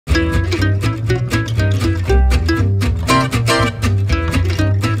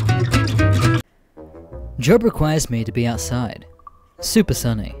Job requires me to be outside. Super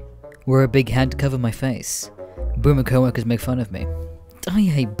sunny. Wear a big hat to cover my face. Boomer coworkers make fun of me. I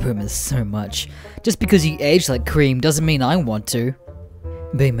hate boomers so much. Just because you age like cream doesn't mean I want to.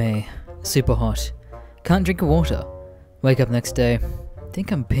 Be me. Super hot. Can't drink water. Wake up next day.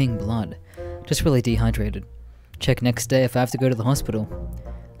 Think I'm peeing blood. Just really dehydrated. Check next day if I have to go to the hospital.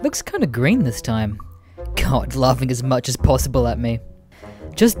 Looks kinda green this time. God, laughing as much as possible at me.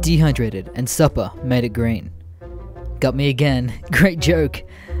 Just dehydrated, and supper made it green. Got me again. Great joke.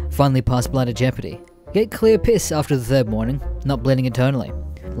 Finally passed bladder jeopardy. Get clear piss after the third morning, not bleeding internally.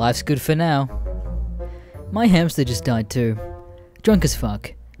 Life's good for now. My hamster just died too. Drunk as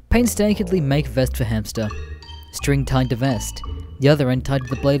fuck. Painstakingly make vest for hamster. String tied to vest. The other end tied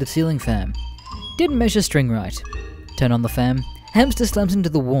to the blade of ceiling fan. Didn't measure string right. Turn on the fan. Hamster slams into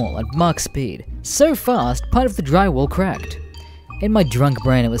the wall at Mach speed. So fast, part of the drywall cracked. In my drunk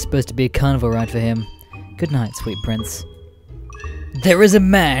brain, it was supposed to be a carnival ride for him. Good night, sweet prince. There is a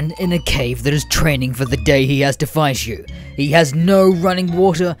man in a cave that is training for the day he has to fight you. He has no running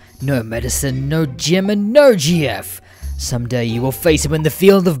water, no medicine, no gym, and no GF. Someday you will face him in the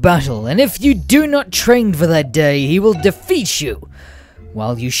field of battle, and if you do not train for that day, he will defeat you.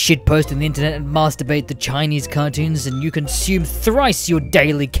 While you shitpost on the internet and masturbate to Chinese cartoons and you consume thrice your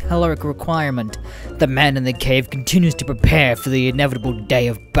daily caloric requirement, the man in the cave continues to prepare for the inevitable day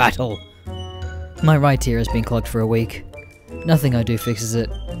of battle. My right ear has been clogged for a week. Nothing I do fixes it.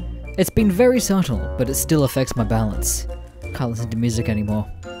 It's been very subtle, but it still affects my balance. Can't listen to music anymore.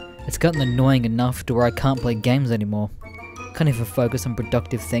 It's gotten annoying enough to where I can't play games anymore. Can't even focus on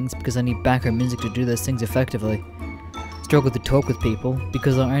productive things because I need background music to do those things effectively. Struggle to talk with people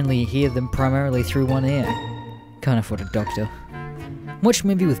because I only hear them primarily through one ear. Can't afford a doctor. Watch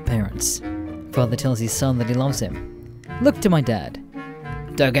movie with parents. Father tells his son that he loves him. Look to my dad.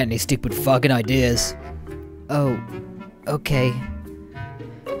 Don't get any stupid fucking ideas. Oh, okay.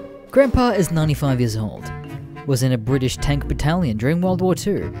 Grandpa is 95 years old. Was in a British tank battalion during World War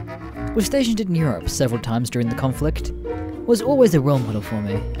II. Was stationed in Europe several times during the conflict. Was always a role model for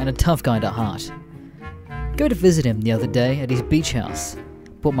me, and a tough guy at heart. Go to visit him the other day at his beach house.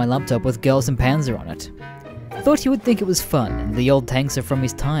 Bought my laptop with girls and Panzer on it. Thought he would think it was fun, and the old tanks are from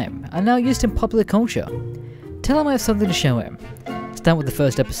his time, and now used in popular culture. Tell him I have something to show him. Start with the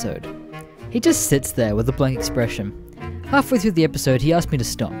first episode. He just sits there with a blank expression. Halfway through the episode, he asked me to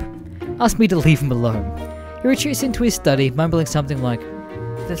stop. Asked me to leave him alone. He retreats into his study, mumbling something like,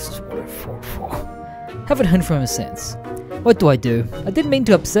 "This is what I fought for." Haven't heard from him since. What do? I didn't mean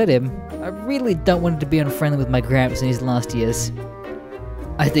to upset him. I really don't want him to be unfriendly with my gramps in his last years.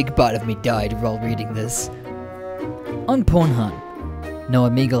 I think part of me died while reading this. On Porn Hunt. No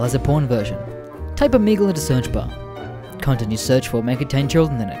Omegle has a porn version. Type Omegle into search bar. Content you search for may contain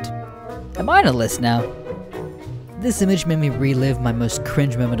children in it. Am I on a list now? This image made me relive my most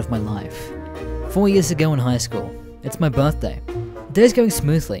cringe moment of my life. 4 years ago in high school. It's my birthday. The day's going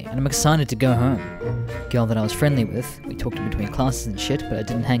smoothly, and I'm excited to go home. Girl that I was friendly with, we talked in between classes and shit, but I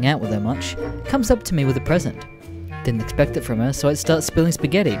didn't hang out with her much, comes up to me with a present. Didn't expect it from her, so I'd start spilling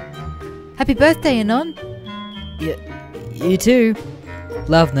spaghetti. Happy birthday, Anon! Yeah, you too.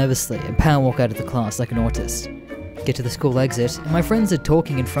 Laugh nervously and power walk out of the class like an autist. Get to the school exit, and my friends are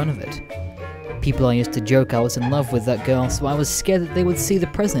talking in front of it. People I used to joke I was in love with that girl, so I was scared that they would see the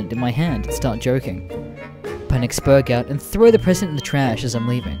present in my hand and start joking. Panic spurg out and throw the present in the trash as I'm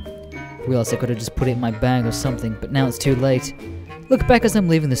leaving. Realize I could have just put it in my bag or something, but now it's too late. Look back as I'm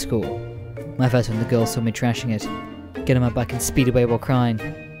leaving the school. My face when the girl saw me trashing it. Get on my back and speed away while crying.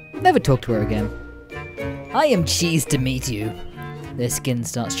 Never talk to her again. I am cheesed to meet you. Their skin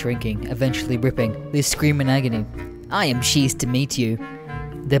starts shrinking, eventually ripping. They scream in agony. I am cheesed to meet you.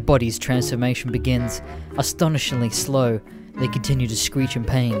 Their body's transformation begins. Astonishingly slow, they continue to screech in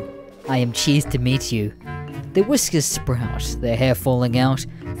pain. I am cheesed to meet you. Their whiskers sprout, their hair falling out.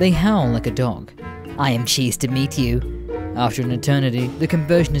 They howl like a dog. I am cheesed to meet you. After an eternity, the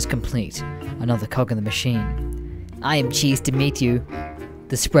conversion is complete. Another cog in the machine. I am cheesed to meet you.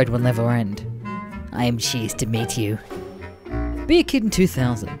 The spread will never end. I am cheesed to meet you. Be a kid in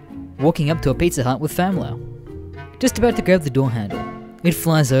 2000, walking up to a Pizza Hut with family. Just about to grab the door handle. It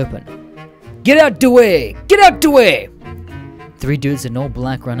flies open. Get out the way! Get out the way! 3 dudes in all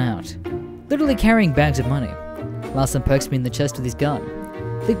black run out, literally carrying bags of money. Larson pokes me in the chest with his gun.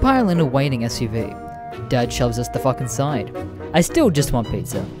 They pile in a waiting SUV. Dad shoves us the fuck inside. I still just want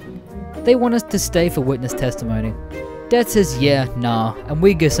pizza. They want us to stay for witness testimony. Dad says yeah, nah, and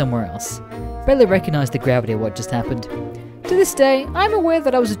we go somewhere else. Barely recognize the gravity of what just happened. To this day, I'm aware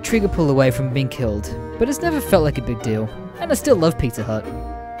that I was a trigger pull away from being killed, but it's never felt like a big deal, and I still love Pizza Hut.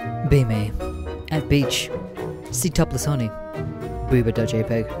 Be me. At beach. See topless honey.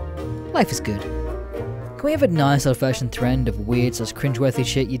 Booba.jpg. Life is good. Can we have a nice old-fashioned trend of weird/cringeworthy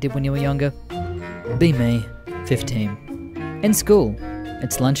shit you did when you were younger? Be me, 15. In school.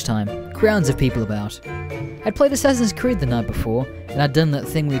 It's lunchtime. Crowds of people about. I'd played Assassin's Creed the night before, and I'd done that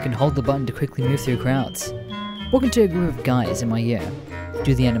thing where you can hold the button to quickly move through crowds. Walk into a group of guys in my year.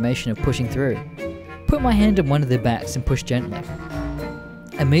 Do the animation of pushing through. Put my hand on one of their backs and push gently.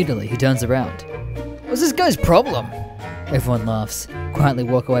 Immediately, he turns around. What's this guy's problem? Everyone laughs. Quietly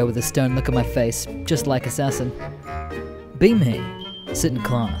walk away with a stern look at my face, just like Assassin. Be me. Sit in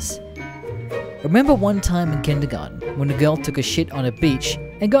class. Remember one time in kindergarten when a girl took a shit on a beach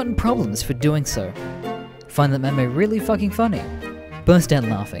and got in problems for doing so. Find that memory really fucking funny. Burst out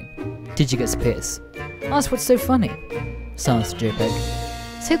laughing. Teacher gets pissed. Ask what's so funny. Silence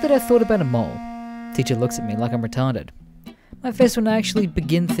JPEG. Say that I thought about a mole. Teacher looks at me like I'm retarded. My face when I actually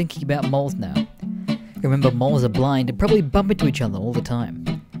begin thinking about moles now. Remember, moles are blind and probably bump into each other all the time.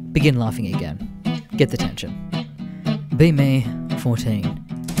 Begin laughing again. Get the tension. Be me, 14.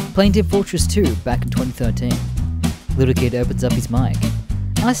 Playing Team Fortress 2 back in 2013. Little kid opens up his mic.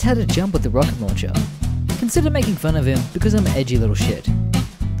 Asks how to jump with the rocket launcher. Consider making fun of him because I'm an edgy little shit.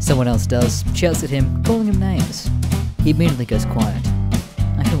 Someone else does, shouts at him, calling him names. He immediately goes quiet.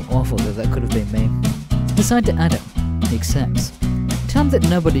 I feel awful that could have been me. Decide to add him. He accepts. Tell him that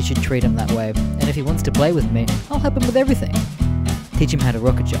nobody should treat him that way, and if he wants to play with me, I'll help him with everything. Teach him how to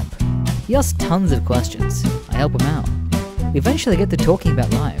rocket jump. He asks tons of questions. I help him out. We eventually get to talking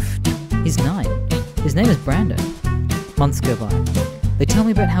about life. He's 9. His name is Brandon. Months go by. They tell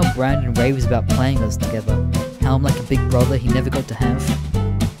me about how Brandon raves about playing us together, how I'm like a big brother he never got to have.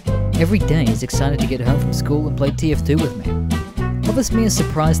 Every day he's excited to get home from school and play TF2 with me. Offers me a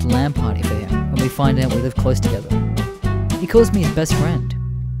surprise LAN party for him when we find out we live close together. He calls me his best friend.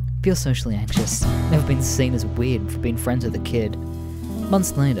 Feel socially anxious. Never been seen as weird for being friends with a kid.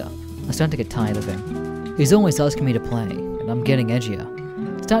 Months later, I start to get tired of him. He's always asking me to play, and I'm getting edgier.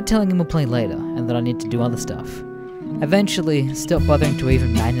 Start telling him we'll play later, and that I need to do other stuff. Eventually, stop bothering to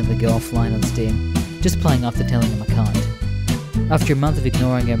even manually go offline on Steam, just playing after telling him I can't. After a month of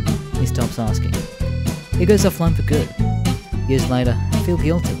ignoring him, he stops asking. He goes offline for good. Years later, I feel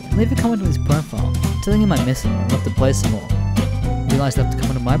guilty and leave a comment on his profile, telling him I miss him and love to play some more. Realised I have to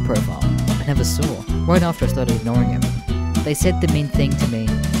comment on my profile, I never saw, right after I started ignoring him. They said the mean thing to me.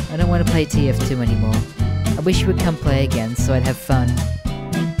 I don't want to play TF2 anymore. I wish you would come play again so I'd have fun.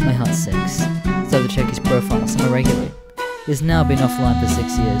 My heart sinks. So to check his profile somewhere regularly. He's now been offline for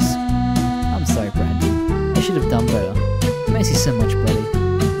 6 years. I'm sorry, Brandon. I should have done better. I miss you so much, buddy.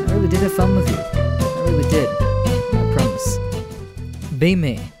 I really did have fun with you. I really did. I promise. Be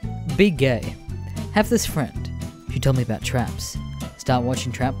me. Be gay. Have this friend. She told me about traps. Start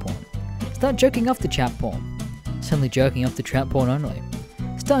watching trap porn. Start jerking off the trap porn. Suddenly jerking off the trap porn only.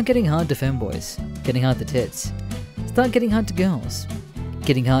 Start getting hard to femboys. Getting hard to tits. Start getting hard to girls.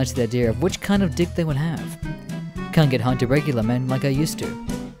 Getting hard to the idea of which kind of dick they would have. Can't get hard to regular men like I used to.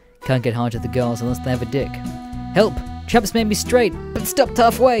 Can't get hard to the girls unless they have a dick. Help! Traps made me straight, but stopped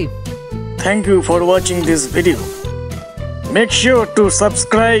halfway! Thank you for watching this video. Make sure to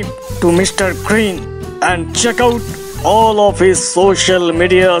subscribe to Mr. Green and check out all of his social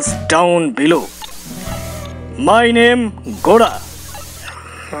medias down below. My name Goda.